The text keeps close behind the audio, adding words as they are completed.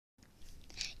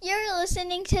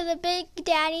listening to the Big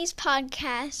Daddies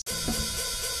Podcast.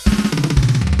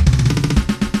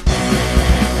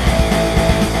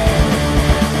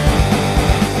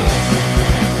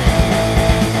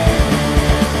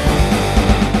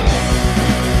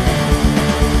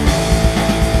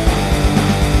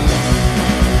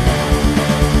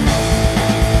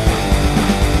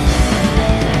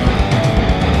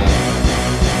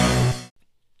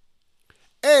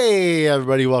 Hey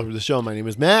everybody, welcome to the show. My name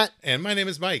is Matt. And my name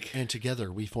is Mike. And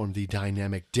together we form the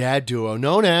dynamic dad duo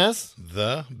known as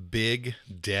The Big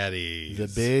Daddies. The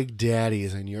Big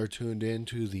Daddies. And you're tuned in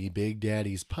to the Big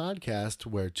Daddies podcast,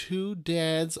 where two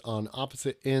dads on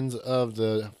opposite ends of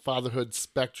the fatherhood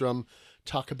spectrum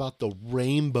talk about the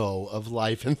rainbow of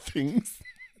life and things.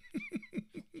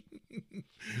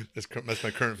 That's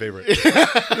my current favorite.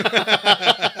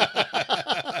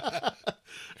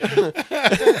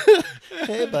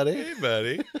 Hey buddy. Hey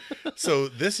buddy. So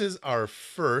this is our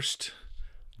first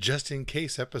just in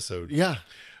case episode. Yeah.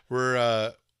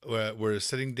 We're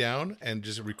sitting down and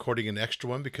just recording an extra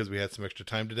one because we had some extra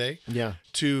time today. Yeah.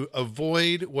 To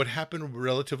avoid what happened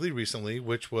relatively recently,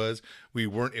 which was we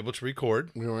weren't able to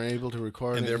record. We weren't able to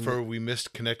record. And therefore we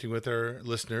missed connecting with our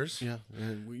listeners. Yeah.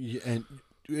 And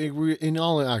in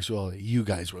all actuality, you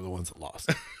guys were the ones that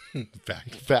lost.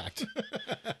 Fact.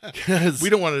 We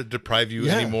don't want to deprive you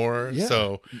anymore. Yeah.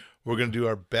 So we're going to do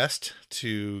our best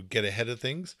to get ahead of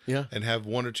things. Yeah. And have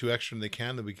one or two extra when they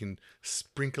can that we can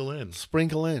sprinkle in.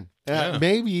 Yeah.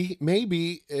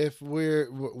 Maybe if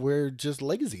we're just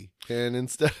lazy, and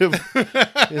instead of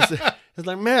it's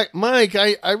like, Mike,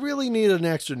 I really need an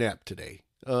extra nap today.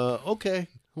 Okay.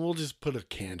 We'll just put a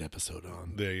canned episode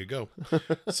on. There you go.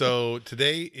 So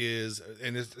today is,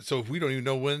 so if we don't even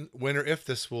know when or if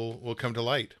this will come to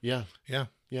light. Yeah. Yeah.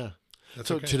 That's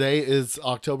so okay. Today is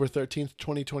October 13th,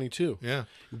 2022. Yeah.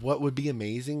 What would be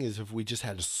amazing is if we just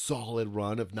had a solid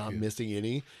run of not missing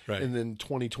any. Right. And then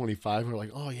 2025, we're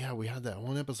like, oh yeah, we had that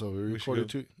one episode. We recorded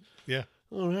two. Yeah.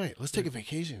 All right. Let's take a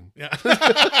vacation. Yeah.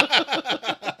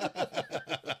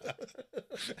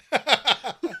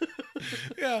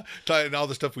 Yeah, and all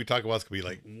the stuff we talk about is going to be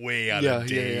like way out of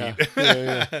date.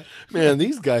 Yeah. Man,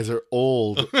 these guys are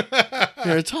old.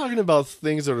 They're talking about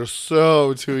things that are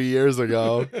so 2 years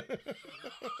ago.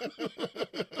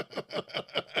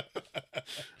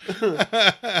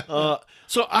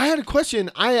 So I had a question.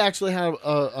 I actually have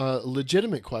a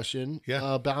legitimate question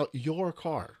about your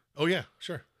car. Oh, yeah,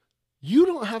 sure. You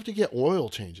don't have to get oil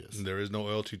changes. There is no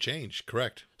oil to change.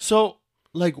 Correct. So,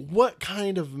 like, what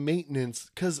kind of maintenance?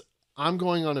 Because I'm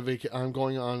going on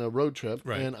a road trip,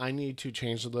 right, and I need to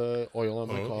change the oil on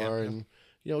my car and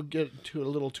get to a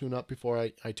little tune up before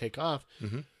I take off.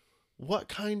 Mm-hmm. What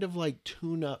kind of like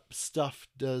tune up stuff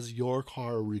does your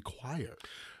car require?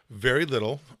 Very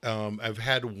little. I've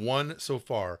had one so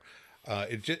far.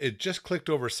 It just clicked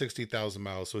over 60,000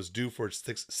 miles, so it's due for its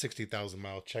 60,000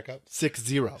 mile checkup.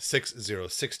 60.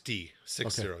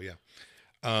 Yeah.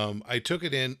 I took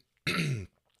it in.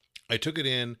 I took it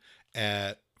in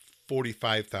at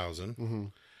 45,000, mm-hmm,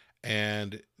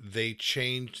 and they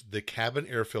changed the cabin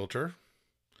air filter.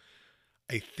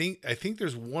 I think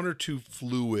there's one or two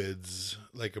fluids,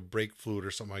 like a brake fluid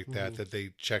or something like that, that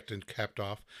they checked and capped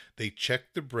off. They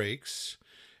checked the brakes,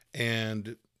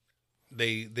 and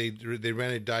they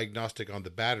ran a diagnostic on the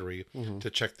battery to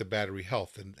check the battery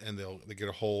health, and they get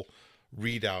a whole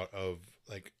readout of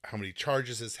like how many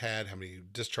charges it's had, how many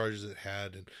discharges it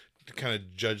had, and to kind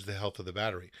of judge the health of the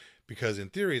battery. Because in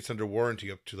theory, it's under warranty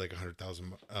up to like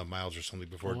 100,000 miles or something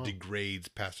before it degrades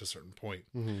past a certain point.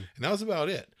 Mm-hmm. And that was about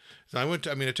it. So I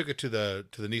took it to the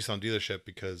Nissan dealership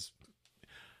because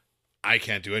I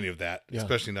can't do any of that,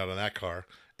 especially not on that car.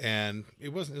 And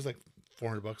it was like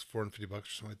 $400, $450 or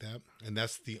something like that. And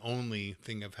that's the only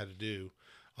thing I've had to do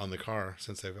on the car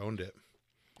since I've owned it.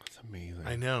 That's amazing.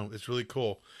 I know. It's really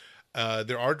cool.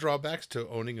 There are drawbacks to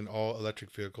owning an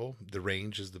all-electric vehicle. The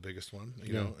range is the biggest one.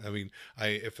 You know, I mean,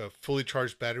 if a fully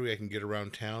charged battery, I can get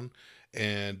around town,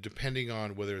 and depending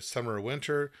on whether it's summer or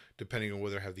winter, depending on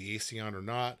whether I have the AC on or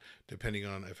not, depending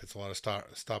on if it's a lot of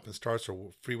stop and starts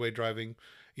or freeway driving,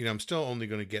 I'm still only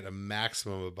going to get a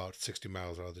maximum of about 60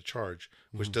 miles out of the charge,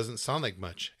 which doesn't sound like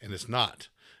much, and it's not.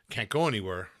 Can't go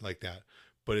anywhere like that,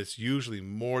 but it's usually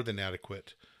more than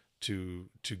adequate to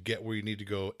get where you need to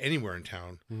go anywhere in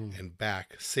town and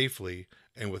back safely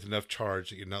and with enough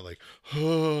charge that you're not like,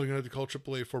 oh, I'm gonna have to call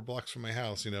AAA 4 blocks from my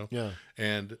house, Yeah.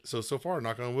 And so far,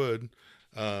 knock on wood,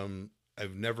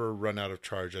 I've never run out of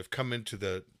charge. I've come into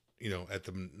the, at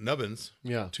the nubbins,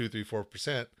 2, 3,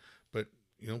 4%, but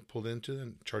pulled into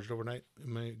and charged overnight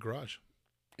in my garage.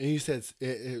 And you said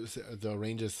it was the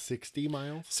range is 60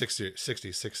 miles. 60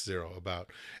 about.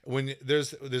 When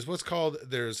there's what's called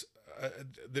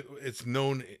it's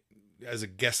known as a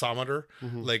gasometer.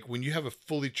 Like when you have a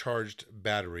fully charged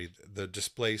battery, the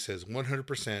display says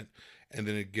 100%, and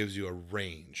then it gives you a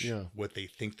range, what they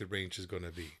think the range is going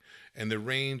to be. And the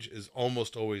range is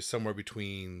almost always somewhere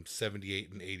between 78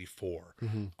 and 84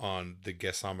 on the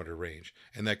gasometer range.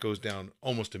 And that goes down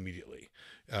almost immediately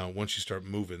once you start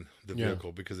moving the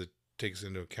vehicle, because it takes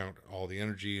into account all the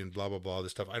energy and blah, blah, blah,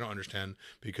 this stuff. I don't understand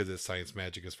because it's science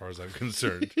magic as far as I'm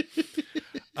concerned.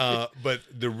 But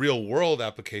the real world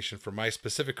application for my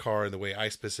specific car and the way I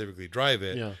specifically drive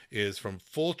it is from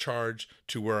full charge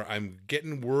to where I'm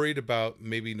getting worried about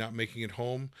maybe not making it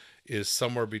home is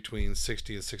somewhere between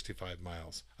 60 and 65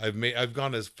 miles. I've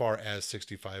gone as far as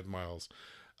 65 miles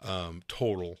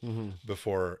total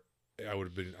before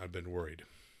I've been worried.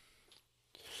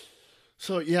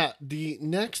 So the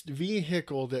next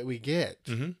vehicle that we get,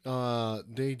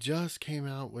 they just came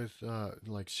out with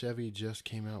like Chevy just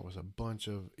came out with a bunch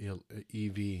of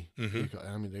EV.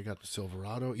 They got the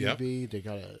Silverado EV, they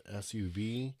got a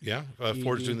SUV. Yeah,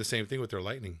 Ford's doing the same thing with their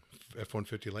Lightning,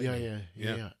 F-150 Lightning.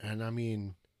 Yeah. And I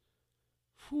mean,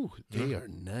 they are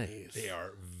nice. They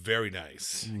are very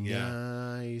nice.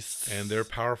 Nice. And they're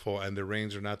powerful, and the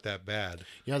range are not that bad.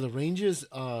 Yeah, the ranges,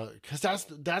 because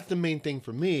that's the main thing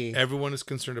for me. Everyone is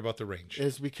concerned about the range.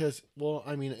 Is because, well,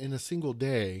 I mean, in a single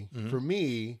day, for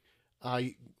me,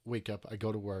 I wake up, I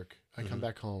go to work, I come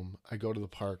back home, I go to the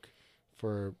park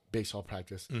for baseball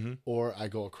practice, or I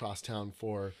go across town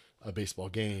for a baseball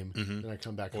game, and I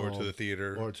come back home. Or to the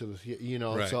theater.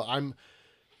 Right. So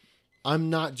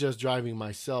I'm not just driving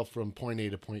myself from point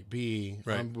A to point B.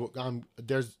 Right.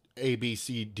 There's A, B,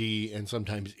 C, D, and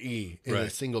sometimes E in a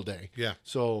single day. Yeah.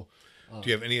 So, do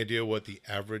you have any idea what's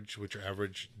your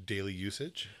average daily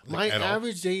usage? I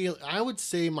would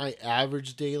say my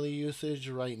average daily usage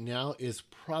right now is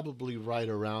probably right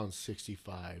around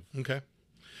 65. Okay.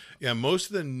 Yeah, most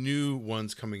of the new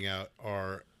ones coming out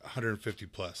are 150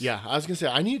 plus. Yeah, I was gonna say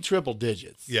I need triple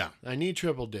digits. Yeah, I need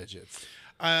triple digits.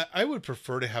 I would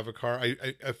prefer to have a car.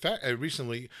 In fact, I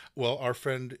recently, my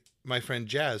friend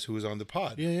Jazz, who was on the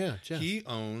pod. Yeah, Jazz. He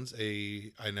owns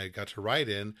and I got to ride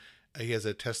in. He has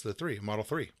a Tesla 3, Model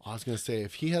 3. I was gonna say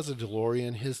if he has a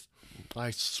DeLorean,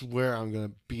 I swear I'm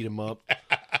gonna beat him up.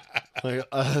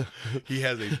 He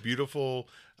has a beautiful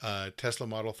Tesla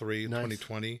Model 3 nice.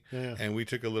 2020, yeah. and we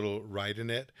took a little ride in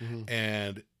it,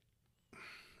 and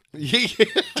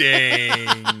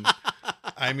dang.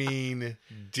 I mean,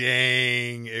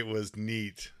 dang, it was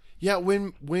neat. Yeah,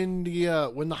 when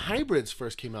the hybrids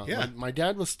first came out, yeah. my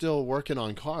dad was still working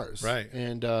on cars, right?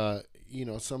 And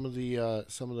some of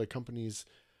the companies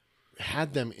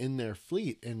had them in their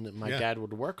fleet, and my dad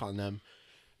would work on them.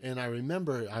 And I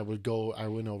remember I went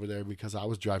over there because I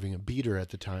was driving a beater at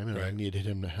the time, and I needed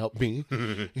him to help me.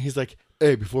 And he's like,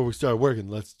 "Hey, before we start working,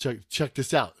 let's check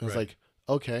this out." And I was like,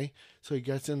 "Okay." So he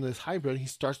gets in this hybrid. He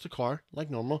starts the car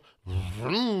like normal,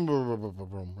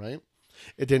 right?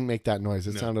 It didn't make that noise.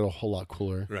 It sounded a whole lot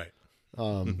cooler. Right.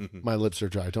 My lips are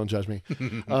dry. Don't judge me.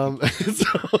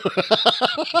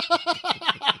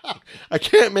 I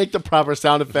can't make the proper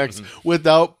sound effects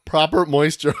without proper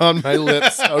moisture on my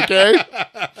lips. Okay.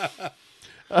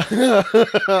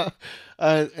 And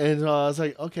I was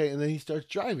like, okay. And then he starts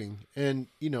driving, and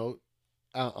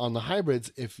on the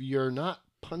hybrids, if you're not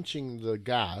punching the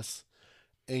gas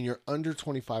and you're under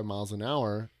 25 miles an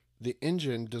hour, the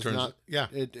engine does not. Yeah.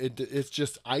 It's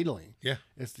just idling. Yeah.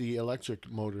 It's the electric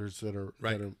motors that are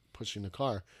pushing the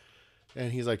car.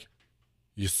 And he's like,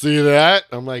 "You see that?"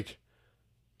 I'm like,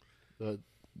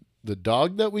 the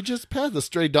dog that we just passed, the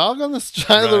stray dog on the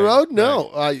side of the road?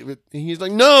 No. He's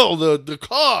like, "No, the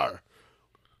car.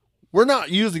 We're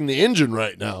not using the engine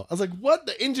right now." I was like, "What?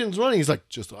 The engine's running?" He's like,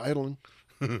 "Just idling."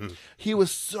 He was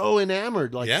so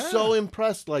enamored, so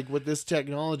impressed, with this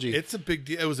technology. It's a big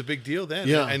deal. It was a big deal then.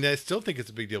 Yeah. And I still think it's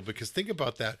a big deal because think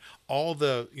about that. All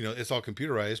the, it's all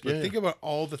computerized, but think about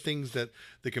all the things that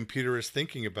the computer is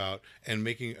thinking about and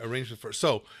making arrangements for.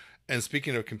 So, and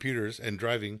speaking of computers and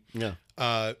driving,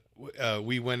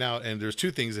 we went out and there's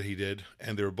two things that he did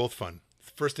and they were both fun.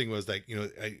 The first thing was the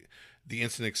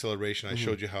instant acceleration. I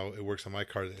showed you how it works on my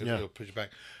car. It'll push you back.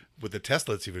 With the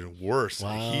Tesla, it's even worse.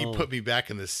 Wow. He put me back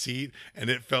in the seat,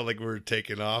 and it felt like we were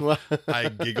taking off. I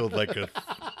giggled like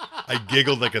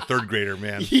a third grader,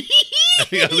 man. I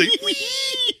was like, wee!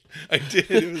 I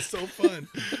did. It was so fun.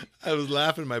 I was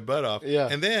laughing my butt off. Yeah.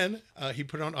 And then he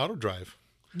put on auto drive.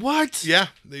 What? Yeah,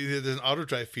 there's an auto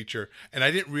drive feature, and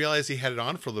I didn't realize he had it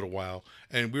on for a little while.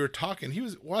 And we were talking. He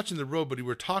was watching the road, but we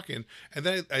were talking. And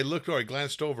then I looked over, I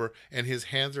glanced over, and his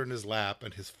hands are in his lap,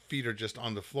 and his feet are just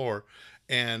on the floor.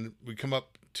 And we come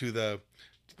up to the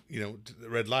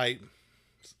red light.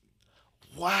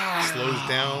 Wow. Slows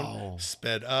down,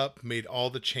 sped up, made all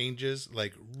the changes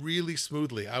like really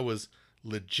smoothly. I was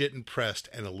legit impressed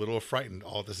and a little frightened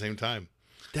all at the same time.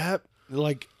 That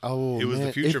like It was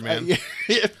the future, man.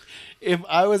 If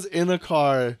I was in a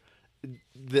car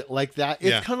like that, it's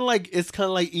Yeah. kind of like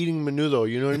eating menudo.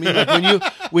 You know what I mean?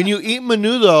 Like when you eat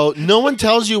menudo, no one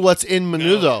tells you what's in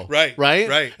menudo. No, right.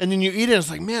 Right. And then you eat it. It's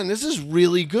like, man, this is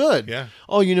really good. Yeah.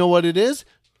 Oh, you know what it is?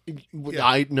 Yeah.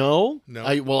 I know. No.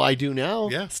 I do now.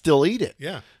 Yeah. Still eat it.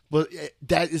 Yeah, But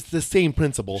that is the same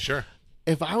principle. sure.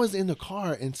 If I was in the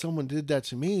car and someone did that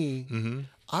to me,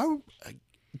 Mm-hmm.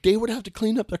 they would have to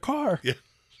clean up their car. Yeah,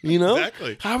 You know?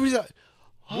 exactly. How was that?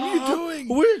 What are you doing?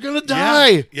 We're going to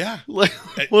die. Yeah. Like,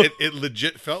 It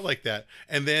legit felt like that.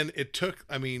 And then it took,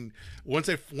 once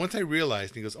I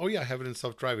realized, and he goes, oh yeah, I have it in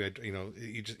self-driving. You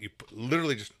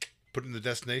literally just put it in the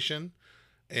destination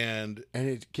and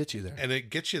it gets you there. it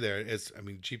gets you there. It's,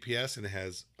 GPS, and it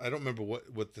has, I don't remember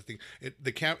what the thing,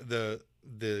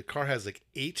 the car has like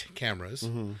 8 cameras,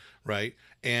 right?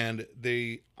 And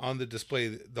on the display,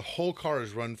 the whole car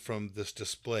is run from this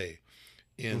display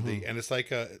and it's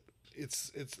like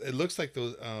it looks like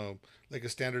those, like a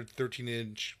standard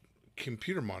 13-inch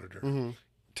computer monitor,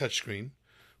 touchscreen.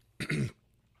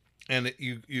 And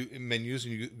you menus,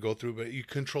 and you go through, but you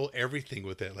control everything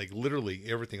with it, like literally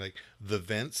everything, like the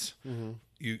vents,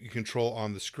 you control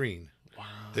on the screen. Wow.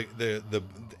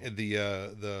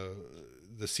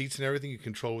 The seats and everything you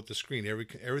control with the screen.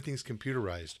 Everything's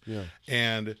computerized. Yeah.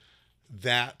 And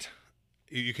that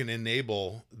you can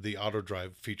enable the auto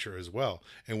drive feature as well.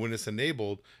 And when it's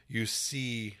enabled, you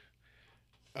see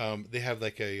they have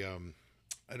like a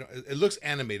it looks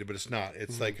animated, but it's not.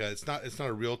 It's like it's not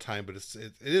a real time, but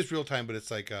it is real time, but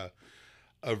it's like a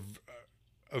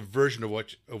version of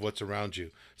what's around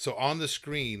you. So on the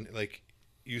screen, like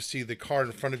you see the car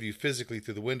in front of you physically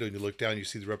through the window, and you look down, you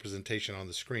see the representation on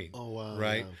the screen. Oh wow!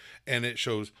 Right, yeah. And it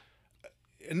shows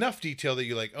enough detail that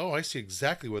you're like, oh, I see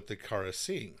exactly what the car is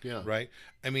seeing. Yeah. Right.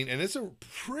 And it's a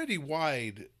pretty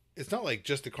wide. It's not like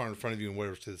just the car in front of you and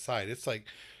whatever's to the side. It's like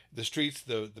the streets,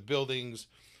 the buildings,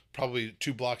 probably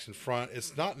 2 blocks in front.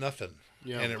 It's not nothing.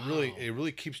 Yeah. And it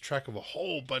really keeps track of a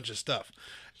whole bunch of stuff.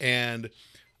 And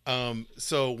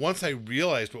so once I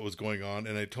realized what was going on,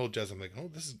 and I told Jess, I'm like,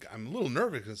 oh, I'm a little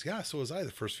nervous, because yeah, so was I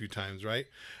the first few times, right?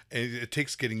 And it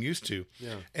takes getting used to.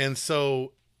 Yeah. And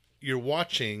so you're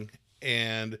watching,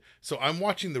 and so I'm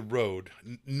watching the road,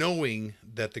 knowing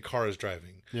that the car is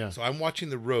driving. Yeah. So I'm watching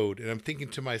the road, and I'm thinking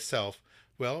to myself,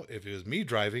 well, if it was me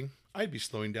driving, I'd be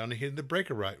slowing down and hitting the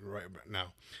breaker right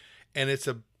now. And it's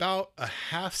about a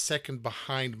half second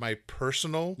behind my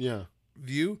personal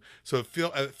view. So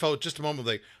it felt just a moment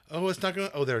like, oh, it's not going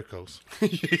to, oh, there it goes.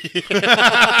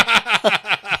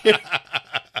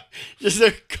 Just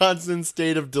a constant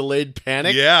state of delayed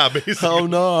panic. Yeah, basically. Oh,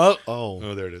 no.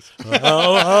 Oh, there it is.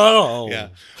 Oh. Yeah.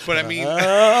 But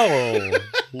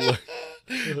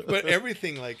but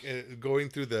everything, like going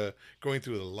through the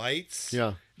lights,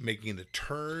 making the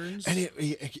turns, and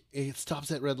it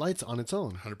stops at red lights on its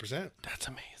own. 100%. That's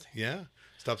amazing. Yeah,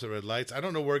 stops at red lights. I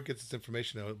don't know where it gets its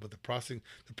information out, but the processing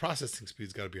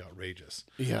speed's got to be outrageous.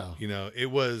 Yeah,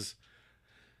 it was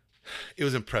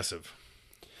impressive.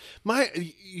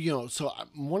 So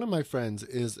one of my friends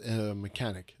is a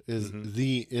mechanic. Is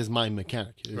my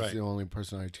mechanic. Is the only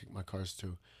person I take my cars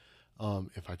to,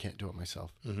 if I can't do it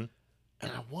myself. Mm-hmm.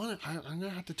 And I'm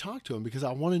gonna have to talk to him, because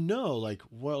I want to know, like,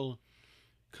 well,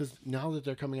 because now that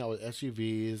they're coming out with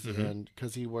SUVs, and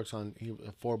because he works on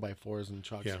 4x4s and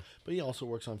trucks, but he also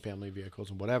works on family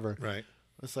vehicles and whatever. Right.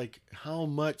 It's like, how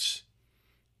much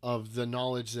of the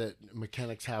knowledge that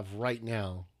mechanics have right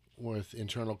now with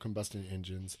internal combustion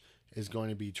engines is going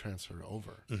to be transferred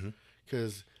over?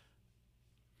 Because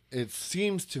it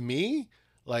seems to me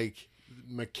like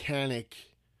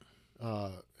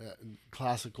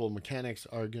classical mechanics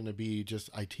are going to be just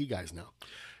IT guys now.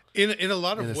 In a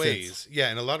lot of ways.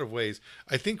 Yeah, in a lot of ways.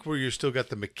 I think where you still got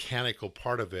the mechanical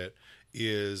part of it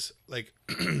is like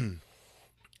if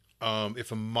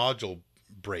a module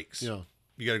breaks, you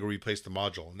got to go replace the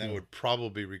module, and that would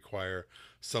probably require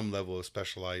some level of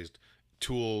specialized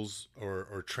tools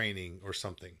or training or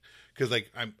something. Because like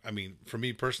for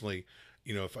me personally,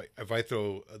 if I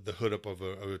throw the hood up of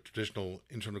a traditional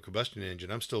internal combustion engine,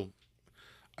 that's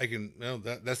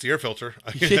the air filter.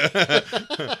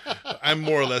 I'm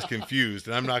more or less confused,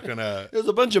 and I'm not gonna. There's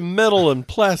a bunch of metal and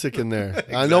plastic in there.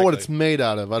 Exactly. I know what it's made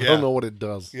out of. I don't know what it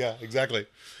does. Yeah, exactly.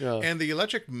 Yeah. And the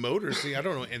electric motors. See, I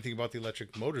don't know anything about the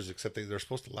electric motors except they're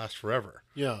supposed to last forever.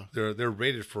 Yeah. They're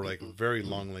rated for like very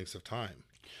long lengths of time.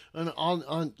 And on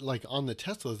the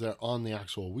Teslas, they're on the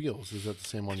actual wheels. Is that the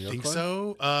same on your car? I think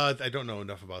so. I don't know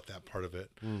enough about that part of it.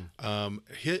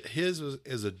 His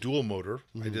is a dual motor.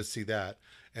 I did see that,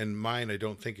 and mine I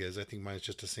don't think is. I think mine's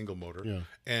just a single motor. Yeah.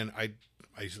 And I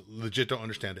legit don't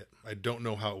understand it. I don't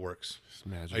know how it works. It's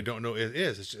magic. I don't know. It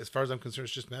is. As far as I'm concerned,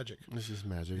 it's just magic. This is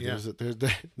magic. Yeah.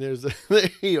 There's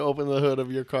you open the hood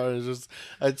of your car, and there's just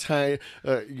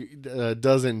a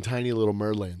dozen tiny little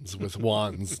merlins with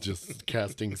wands just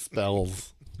casting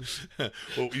spells.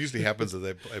 What usually happens is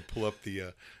I pull up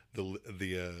the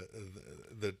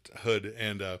hood,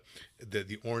 and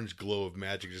the orange glow of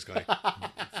magic just kind of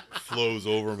flows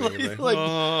over me.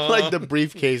 Like the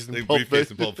briefcase in Pulp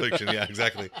Fiction. Pulp Fiction. Yeah,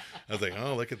 exactly. I was like,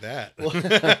 oh, look at that.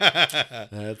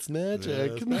 That's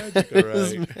magic. That's magic, all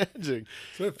That's right. magic.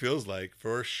 That's what it feels like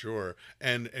for sure.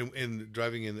 And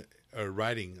driving in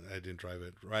riding, I didn't drive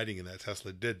it. Riding in that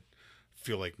Tesla did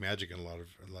feel like magic in a lot of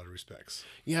respects.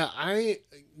 Yeah,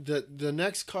 the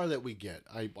next car that we get,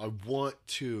 I want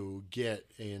to get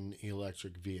an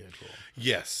electric vehicle.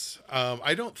 Yes.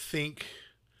 I don't think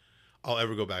I'll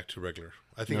ever go back to regular.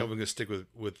 I think No? I'm going to stick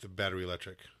with the battery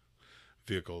electric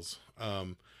vehicles,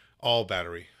 all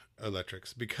battery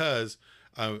electrics, because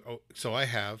so I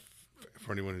have,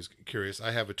 for anyone who's curious,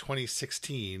 I have a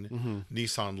 2016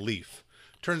 Nissan Leaf.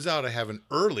 Turns out I have an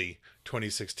early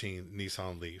 2016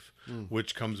 Nissan Leaf,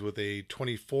 which comes with a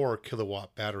 24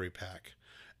 kilowatt battery pack.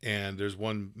 And there's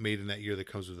one made in that year that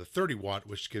comes with a 30 watt,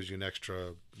 which gives you an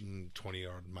extra 20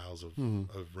 odd miles of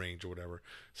range or whatever.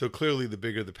 So clearly the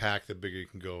bigger the pack, the bigger you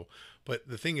can go. But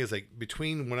the thing is, like,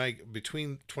 between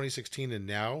 2016 and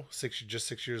now, 6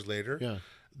 years later,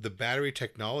 the battery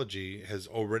technology has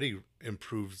already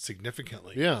improved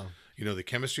significantly. Yeah. You know, the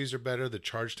chemistries are better, the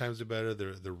charge times are better,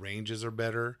 the ranges are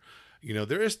better. You know,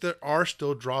 there are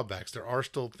still drawbacks. There are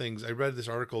still things. I read this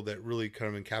article that really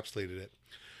kind of encapsulated it.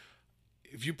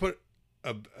 If you put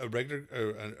a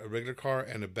regular car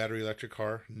and a battery electric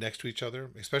car next to each other,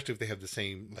 especially if they have the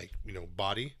same, like, you know,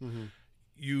 body,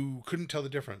 you couldn't tell the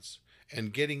difference.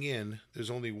 And getting in, there's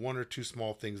only one or two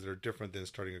small things that are different than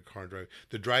starting a car and driving.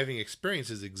 The driving experience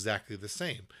is exactly the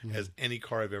same as any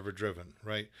car I've ever driven,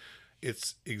 right?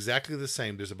 It's exactly the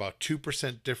same. There's about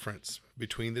 2% difference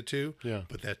between the two. Yeah.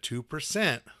 But that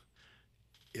 2%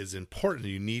 is important.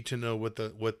 You need to know what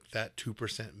that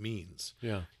 2% means.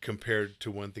 Yeah. Compared to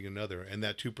one thing or another. And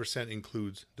that 2%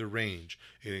 includes the range.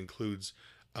 It includes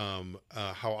how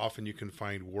often you can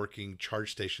find working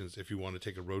charge stations if you want to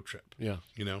take a road trip. Yeah.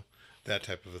 You know, that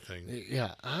type of a thing.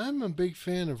 Yeah, I'm a big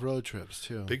fan of road trips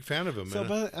too. Big fan of them, So,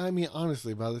 man.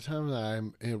 honestly, by the time that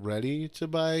I'm ready to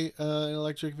buy an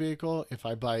electric vehicle, if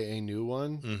I buy a new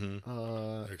one,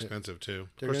 They're expensive too. Of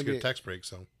they're course, you gonna get a tax break,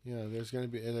 so. yeah, there's gonna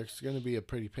be a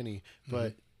pretty penny,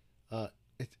 but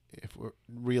if we're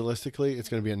realistically, it's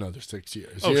gonna be another 6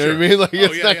 years. Oh, You know sure. what I mean? Like, Oh,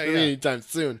 it's yeah, not yeah, gonna be yeah. anytime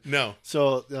soon. No.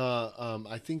 So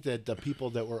I think that the people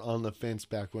that were on the fence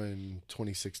back when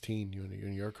 2016,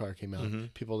 when your car came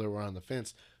out, people that were on the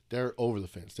fence, they're over the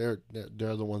fence. They're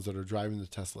the ones that are driving the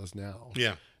Teslas now.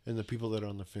 Yeah. And the people that are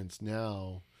on the fence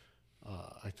now,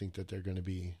 I think that they're going to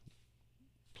be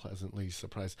pleasantly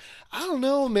surprised. I don't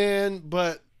know, man,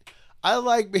 but I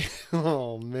like being.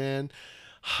 Oh man,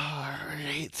 I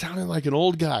hate sounding like an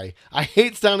old guy. I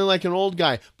hate sounding like an old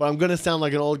guy, but I'm going to sound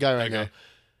like an old guy right now.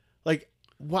 Like,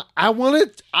 what I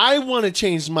want to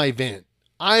change my vent.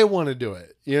 I want to do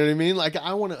it. You know what I mean? Like,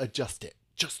 I want to adjust it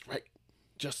just right,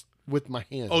 just with my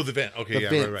hand. Oh, the vent. Okay, The yeah,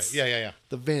 vents. right. Yeah.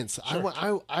 The vents. Sure.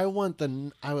 I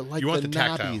would like You want the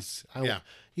tactile. knobbies. Yeah.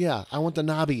 Yeah, I want the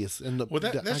knobbies and the. Well,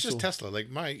 that's the just actual- Tesla. Like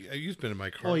you've been in my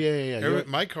car. Oh, yeah. You're-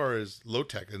 My car is low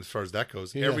tech as far as that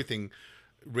goes. Yeah. Everything,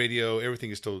 radio,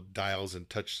 everything is still dials and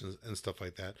touch and stuff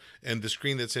like that. And the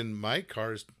screen that's in my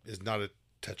car is not a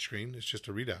touch screen. It's just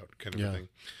a readout kind of a thing.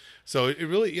 So it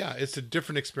really, it's a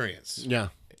different experience. Yeah.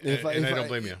 And I don't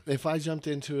blame you. If I jumped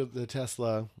into the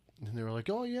Tesla and they were like,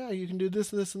 "Oh yeah, you can do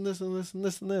this, this, and this, and this, and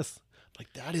this, and this,"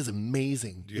 like, that is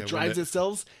amazing. you It have drives one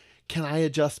itself. Can I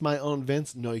adjust my own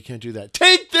vents? No, you can't do that.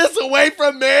 Take this away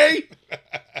from me.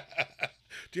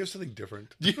 Do you have something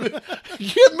different? Give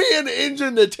me an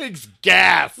engine that takes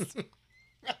gas.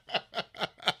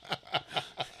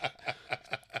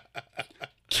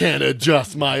 Can't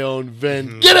adjust my own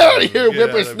vent. Get out of here, Get out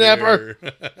of whippersnapper.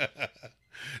 here.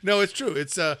 No, it's true.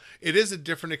 It is a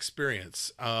different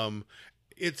experience.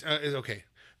 It's okay.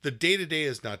 the day-to-day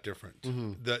is not different.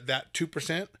 Mm-hmm. That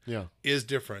 2% Yeah. is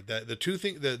different. The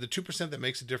 2% that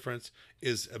makes a difference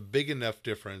is a big enough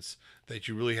difference that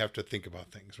you really have to think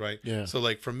about things, right? Yeah. So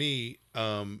like for me,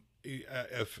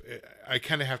 if I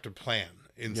kind of have to plan,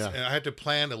 and I had to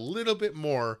plan a little bit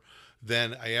more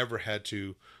than I ever had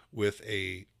to with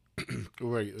a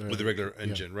regular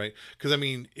engine, right? Because I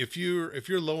mean, if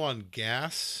you're low on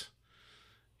gas,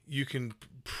 you can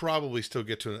probably still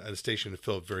get to a station to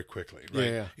fill it very quickly, right?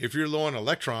 Yeah. If you're low on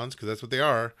electrons, because that's what they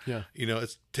are, Yeah.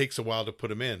 it takes a while to put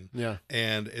them in. Yeah.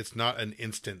 And it's not an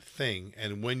instant thing.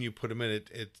 And when you put them in,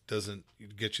 it doesn't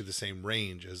get you the same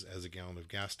range as a gallon of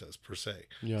gas does, per se.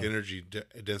 Yeah. The energy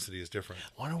density is different.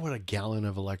 I wonder what a gallon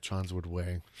of electrons would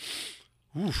weigh.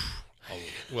 Oof. Oh,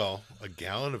 well, a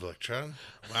gallon of electron?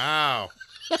 Wow.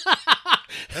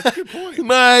 That's a good point.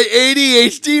 My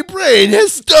ADHD brain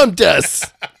has stumped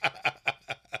us.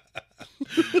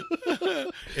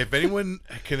 If anyone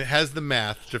has the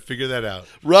math to figure that out,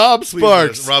 Rob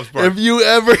Sparks. Rob Sparks. If you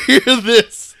ever hear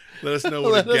this, let us know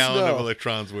what a gallon of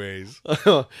electrons weighs.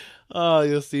 You'll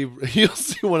see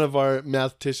one of our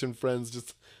mathematician friends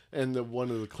just and one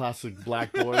of the classic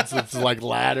blackboards. It's like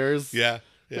ladders. Yeah.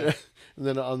 And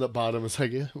then on the bottom, it's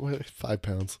like 5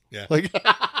 pounds. Yeah. Like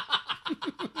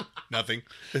nothing.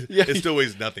 Yeah. It still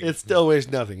weighs nothing. It still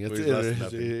weighs nothing. It's Weighs less than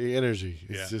nothing. energy.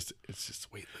 Yeah. It's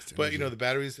just weightless. But energy. the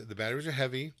batteries are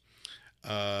heavy.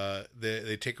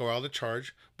 They take a while to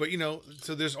charge. But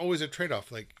so there's always a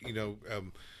trade-off. Like can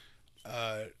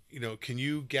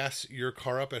you gas your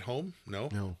car up at home?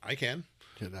 No. I can.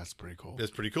 Yeah, that's pretty cool. That's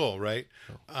pretty cool, right?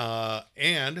 Oh.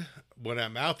 And when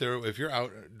I'm out there, if you're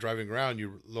out driving around,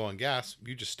 you're low on gas,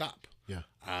 you just stop. Yeah.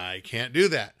 I can't do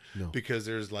that. No. Because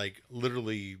there's like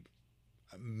literally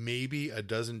maybe a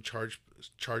dozen charge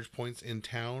points in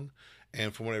town,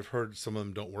 and from what I've heard, some of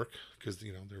them don't work because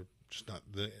they're just not,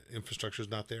 the infrastructure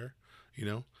is not there,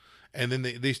 and then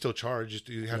they still charge. Just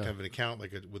you have to have an account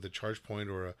like with a charge point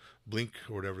or a Blink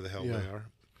or whatever the hell they are,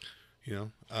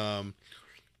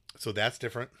 so that's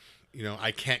different.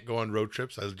 I can't go on road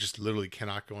trips. I just literally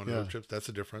cannot go on road trips. That's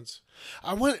the difference.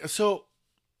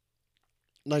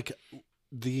 Like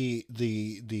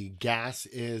the gas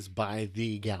is by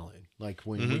the gallon. Like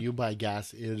when you buy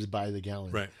gas, it is by the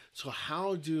gallon. Right. So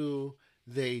how do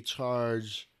they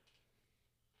charge?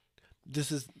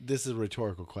 This is a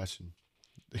rhetorical question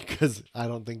because I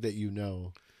don't think that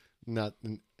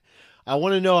I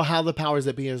want to know how the powers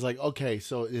that be is like, okay,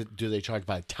 so do they charge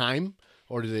by time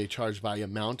or do they charge by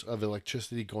amount of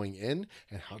electricity going in?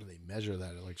 And how do they measure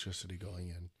that electricity going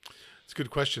in? It's a good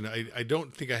question. I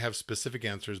don't think I have specific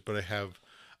answers, but I have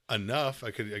enough.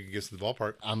 I could guess in the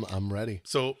ballpark. I'm ready.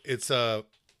 So it's a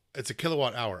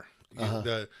kilowatt hour.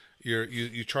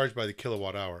 You charge by the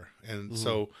kilowatt hour, and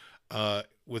so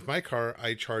with my car,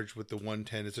 I charge with the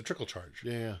 110. It's a trickle charge.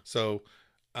 Yeah. So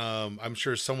I'm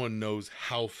sure someone knows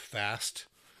how fast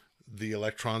the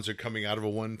electrons are coming out of a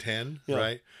 110,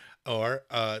 right? Or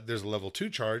there's a level 2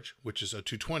 charge, which is a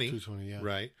 220. 220, yeah.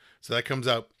 Right. So that comes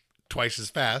out twice as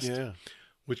fast,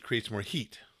 which creates more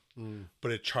heat.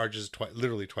 But it charges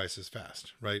literally twice as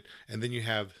fast, right? And then you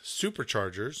have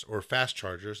superchargers or fast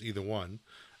chargers, either one,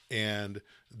 and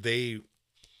they,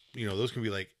 those can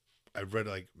be like, I've read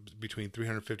like between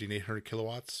 350 and 800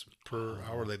 kilowatts per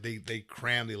hour. Like they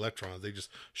cram the electrons, they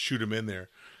just shoot them in there.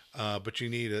 But you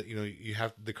need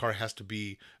the car has to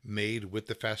be made with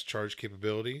the fast charge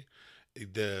capability.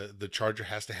 The charger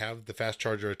has to have the fast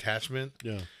charger attachment.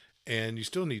 Yeah. And you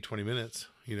still need 20 minutes,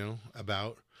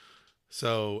 about.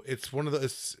 So it's one of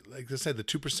those, like I said, the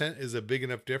 2% is a big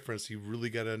enough difference. You really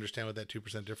got to understand what that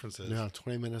 2% difference is. Yeah,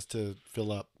 20 minutes to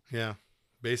fill up. Yeah,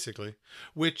 basically.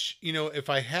 Which, if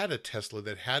I had a Tesla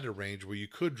that had a range where you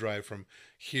could drive from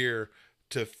here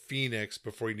to Phoenix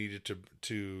before you needed to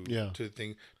the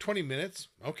thing, 20 minutes,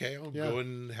 okay, I'll go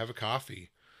and have a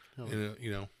coffee. And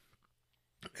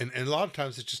a lot of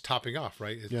times it's just topping off,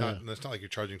 right? It's not like you're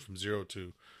charging from 0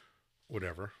 to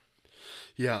whatever.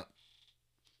 Yeah.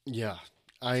 Yeah.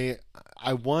 I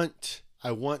want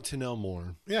to know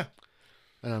more. Yeah.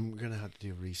 And I'm going to have to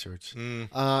do research.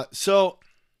 So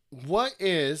what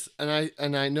is, and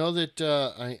I know that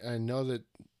I know that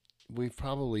we've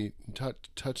probably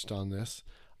touched on this.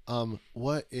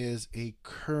 What is a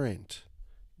current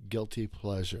guilty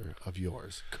pleasure of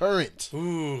yours? Current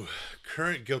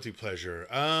Guilty pleasure.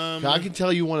 I can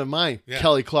tell you one of mine.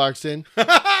 Kelly Clarkson.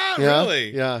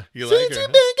 Really? Yeah. You like Since her?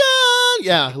 you've been gone.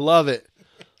 Yeah, love it.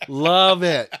 Love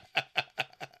it.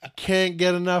 Can't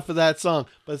get enough of that song.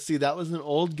 But see, that was an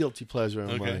old guilty pleasure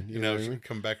of mine. You know, she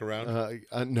come back around.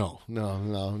 No,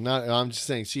 not. I'm just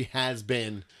saying she has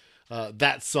been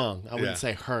That song. I wouldn't Yeah.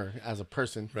 say her as a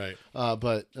person. Right.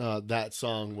 But that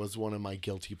song was one of my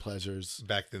guilty pleasures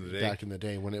Back in the day. back in the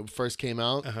day when it first came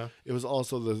out. Uh-huh. It was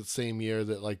also the same year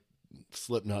that like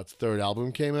Slipknot's third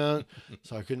album came out,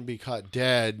 so I couldn't be caught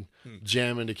dead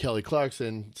jamming to Kelly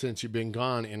Clarkson Since You've Been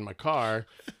Gone in my car.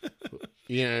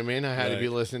 You know what I mean? I had to be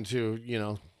Right. listening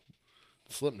to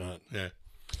Slipknot. Yeah.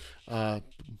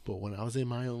 But when I was in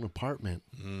my own apartment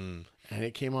and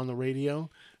it came on the radio,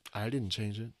 I didn't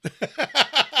change it.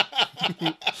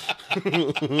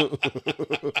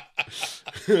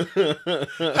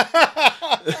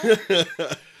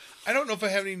 I don't know if I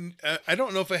have any. I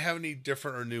don't know if I have any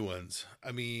different or new ones.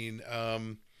 I mean,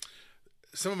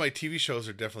 some of my TV shows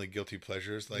are definitely guilty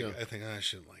pleasures. Like Yeah. I think I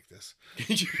shouldn't like this,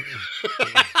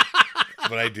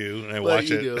 but I do, and I But watch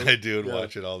you it. do. I do and Yeah.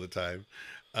 watch it all the time.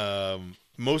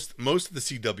 Most of the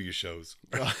CW shows.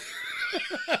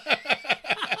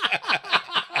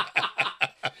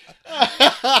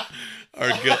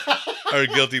 are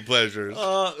guilty pleasures.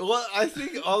 Well, I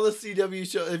think all the CW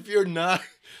shows. If you're not,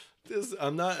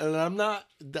 I'm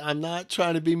not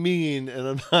trying to be mean, and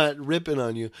I'm not ripping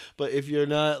on you. But if you're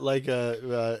not like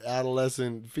a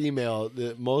adolescent female,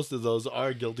 most of those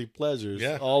are guilty pleasures.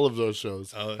 Yeah. All of those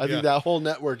shows. I yeah. think that whole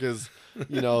network is,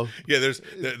 Yeah, there's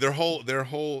their whole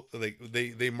like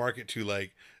they market to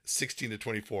like 16 to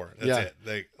 24. That's Yeah. it.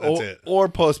 Like that's or, it. or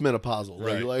postmenopausal.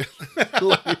 Right. Like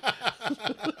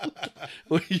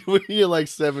when you're like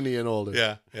 70 and older.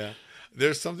 Yeah, yeah.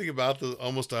 There's something about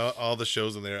almost all the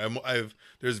shows in there.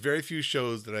 There's very few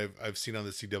shows that I've seen on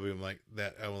the CW. I'm like, oh,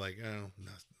 that's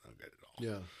not good at all.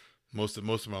 Yeah. Most of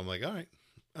them, I'm like, all right,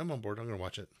 I'm on board. I'm gonna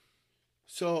watch it.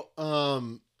 So,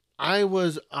 I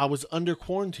was under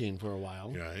quarantine for a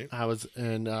while. Right. I was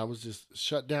just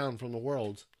shut down from the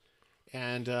world,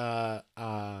 and I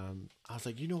was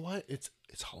like, you know what? It's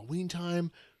Halloween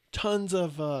time. Tons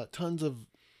of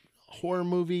horror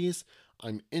movies.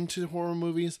 I'm into horror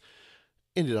movies.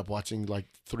 Ended up watching like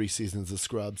 3 seasons of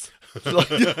Scrubs.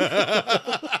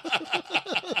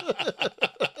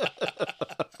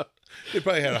 They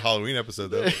probably had a Halloween episode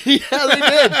though. Yeah, they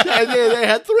did. They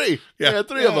had 3. Yeah, They had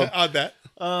 3 of them. On that.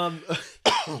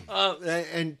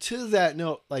 And to that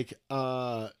note, like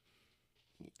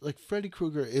Freddy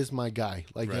Krueger is my guy.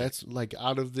 Like Right. that's like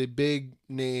out of the big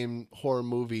name horror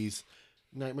movies,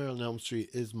 Nightmare on Elm Street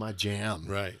is my jam.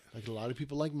 Right. Like a lot of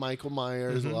people like Michael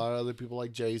Myers, a lot of other people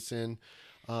like Jason,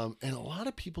 and a lot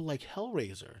of people like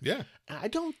Hellraiser. Yeah. And I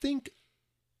don't think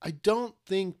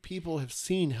people have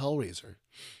seen Hellraiser.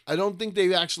 I don't think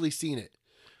they've actually seen it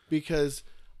because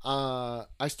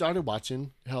I started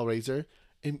watching Hellraiser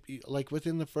and like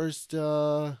within the first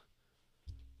 10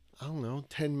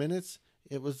 minutes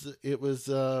it was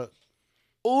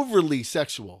overly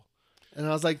sexual, and I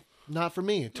was like, not for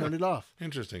me. Turn it off.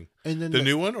 Interesting. And then The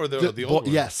new one or the old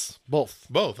one? Yes, both.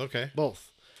 Both. Okay.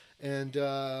 Both. And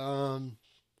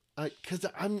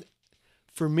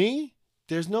for me,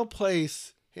 there's no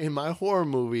place in my horror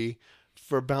movie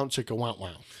for Bounce Chicka Wow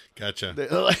Wow. Gotcha.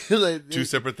 Like, Two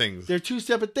separate things. they're two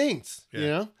separate things, Yeah. you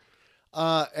know?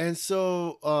 And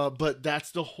so, but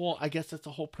that's the whole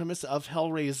premise of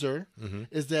Hellraiser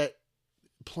is that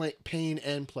pain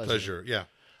and pleasure. Yeah.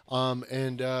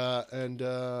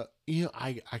 You know,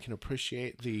 I can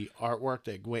appreciate the artwork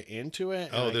that went into it.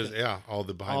 Oh, and all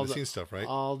the behind the scenes stuff, right?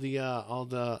 all the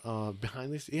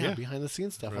behind the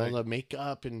scenes stuff, Right. all the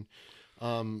makeup and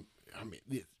I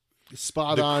mean,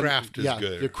 spot The on. craft is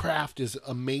good. The craft is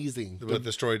amazing. But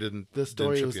the story didn't. The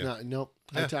story didn't was trip you. not. Nope.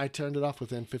 Yeah. I turned it off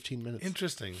within 15 minutes.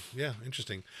 Interesting. Yeah,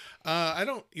 interesting. I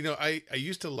don't. I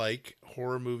used to like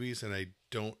horror movies, and I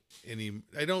don't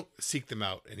seek them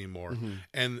out anymore.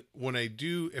 And when I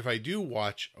do, if I do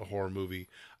watch a horror movie,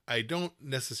 I don't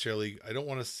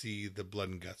want to see the blood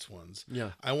and guts ones.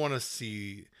 Yeah. I want to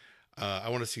see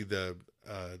the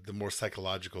more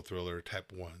psychological thriller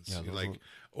type ones. Yeah, those like ones.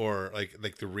 or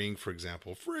like The Ring, for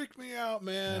example. Freaked me out,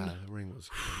 man. Yeah, the ring was.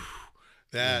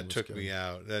 That was took good. me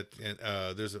out. I think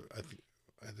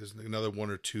there's another one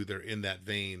or two that are in that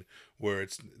vein where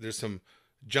there's some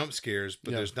jump scares,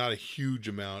 but Yeah. there's not a huge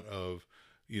amount of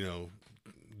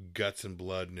guts and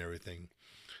blood and everything.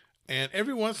 And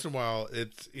every once in a while,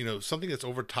 it's something that's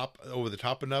over the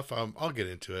top enough. I'll get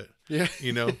into it. Yeah.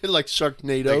 like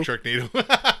Sharknado. Like Sharknado.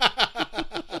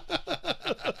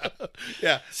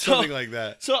 Yeah, something like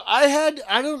that. So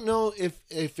I don't know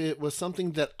if it was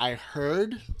something that I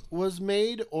heard was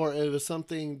made or it was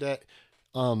something that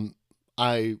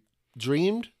I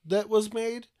dreamed that was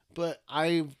made, but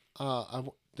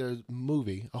there's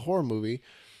a horror movie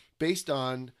based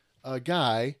on a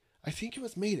guy. I think it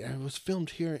was made and it was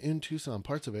filmed here in Tucson,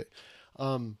 parts of it.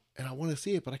 And I want to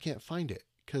see it, but I can't find it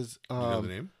because Do you know the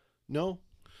name? no.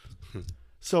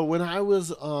 So when I was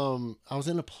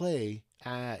in a play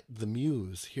at the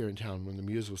Muse here in town when the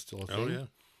Muse was still a thing. Oh yeah.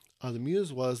 The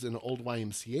Muse was an old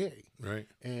YMCA, Right.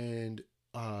 and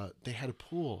they had a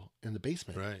pool in the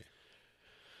basement. Right.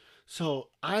 So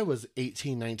I was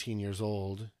 18, 19 years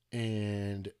old,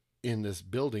 and in this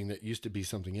building that used to be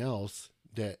something else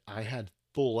that I had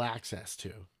full access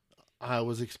to. I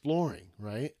was exploring,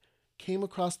 right? Came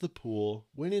across the pool,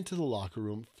 went into the locker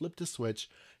room, flipped a switch,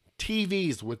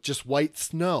 TVs with just white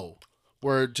snow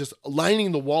were just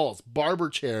lining the walls, barber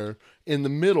chair in the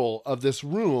middle of this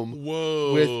room.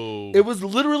 Whoa. It was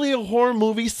literally a horror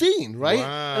movie scene, right?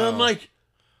 Wow. And I'm like,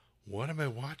 what am I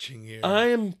watching here?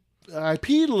 I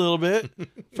peed a little bit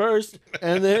first,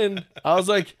 and then I was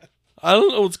like, I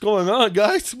don't know what's going on,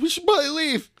 guys. We should probably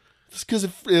leave. Just because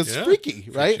it's freaky,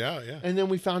 right? Out, yeah. And then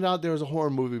we found out there was a horror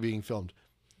movie being filmed.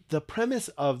 The premise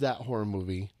of that horror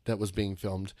movie that was being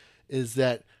filmed is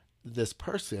that this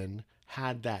person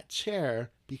had that chair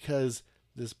because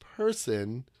this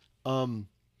person, and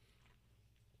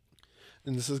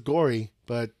this is gory,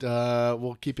 but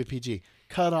we'll keep it PG,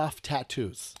 cut off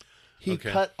tattoos. He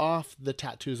cut off the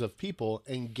tattoos of people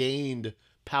and gained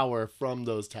power from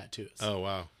those tattoos. Oh,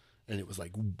 wow. And it was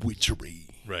like witchery.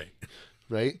 Right.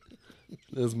 Right?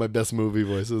 That was my best movie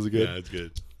voice. It was good. Yeah, it's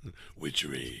good.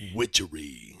 Witchery.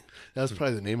 Witchery. That's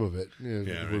probably the name of it. Yeah,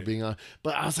 we're right. being on.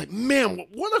 But I was like, man,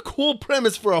 what a cool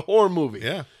premise for a horror movie.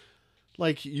 Yeah.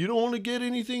 Like, you don't want to get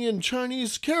anything in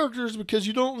Chinese characters because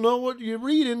you don't know what you're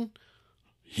reading.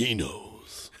 He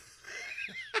knows.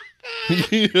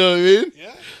 You know what I mean?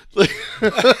 Yeah. Like,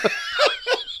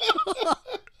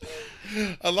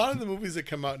 A lot of the movies that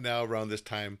come out now around this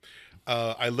time,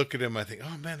 I look at them, I think,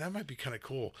 oh man, that might be kind of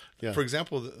cool. Yeah. For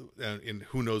example, and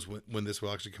who knows when this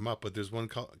will actually come up, but there's one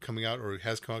coming out or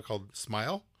has come out called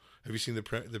Smile. Have you seen the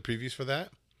previews for that?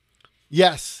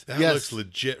 yes. That yes. looks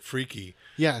legit freaky.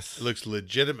 Yes. It looks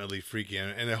legitimately freaky,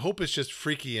 and I hope it's just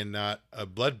freaky and not a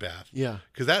bloodbath. Yeah.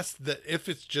 Because if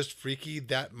it's just freaky,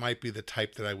 that might be the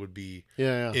type that I would be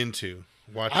Yeah. into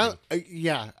watching.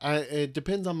 It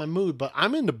depends on my mood, but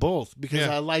I'm into both because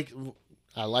Yeah. I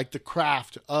like the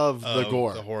craft of the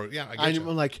gore. The horror. Yeah, I get I'm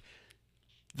you. like,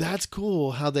 that's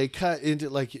cool how they cut into,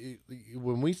 like,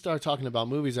 when we start talking about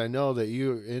movies, I know that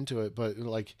you're into it, but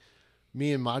like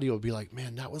me and Mario would be like,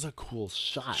 man, that was a cool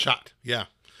shot. Yeah.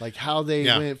 Like how they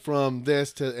Yeah. went from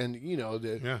this to, and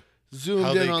Yeah. zoomed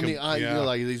How in they on the eye, yeah.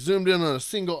 like they zoomed in on a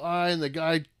single eye and the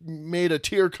guy made a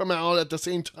tear come out at the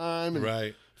same time and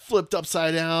Right. flipped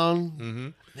upside down. Mm-hmm.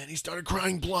 And then he started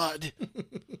crying blood.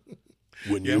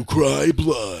 When Yeah. you cry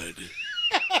blood,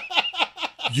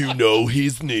 you know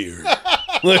he's near.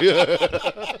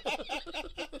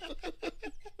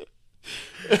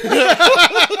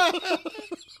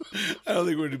 I don't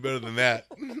think we're do better than that.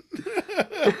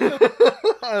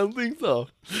 I don't think so.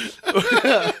 All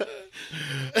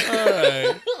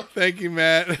right. Thank you,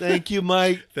 Matt. Thank you,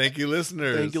 Mike. Thank you,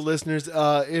 listeners. Thank you, listeners.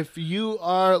 If you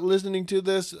are listening to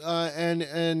this and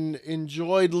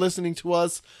enjoyed listening to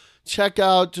us, check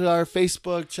out our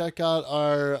Facebook. Check out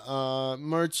our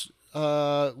merch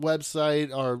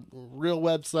website, our real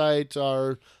website,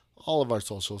 all of our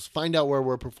socials. Find out where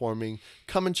we're performing.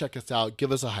 Come and check us out.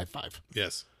 Give us a high five.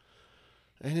 Yes.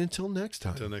 And until next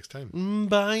time. Until next time.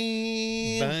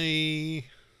 Bye. Bye.